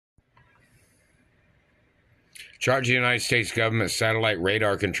Charge the United States government satellite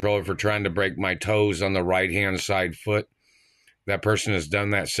radar controller for trying to break my toes on the right-hand side foot. That person has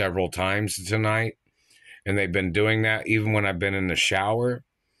done that several times tonight. And they've been doing that even when I've been in the shower.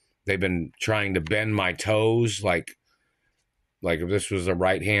 They've been trying to bend my toes like if this was the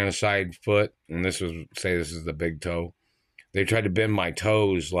right-hand side foot and this was, say this is the big toe. They tried to bend my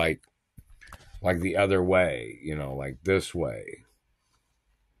toes like the other way, you know, like this way.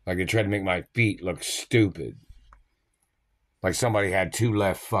 Like they tried to make my feet look stupid. Like somebody had two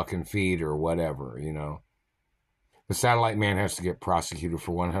left fucking feet or whatever, you know. The satellite man has to get prosecuted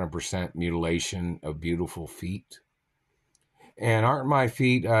for 100% mutilation of beautiful feet. And aren't my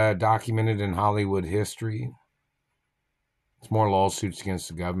feet documented in Hollywood history? It's more lawsuits against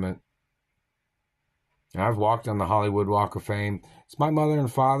the government. And I've walked on the Hollywood Walk of Fame. It's my mother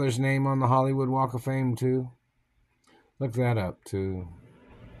and father's name on the Hollywood Walk of Fame, too. Look that up, too.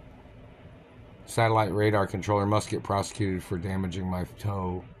 Satellite radar controller must get prosecuted for damaging my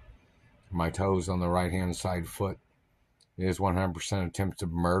toes on the right-hand side foot. It is 100% attempted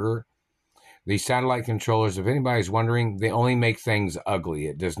murder. These satellite controllers, if anybody's wondering, they only make things ugly.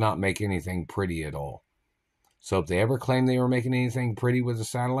 It does not make anything pretty at all. So if they ever claim they were making anything pretty with a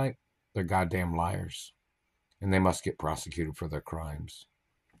satellite, they're goddamn liars. And they must get prosecuted for their crimes.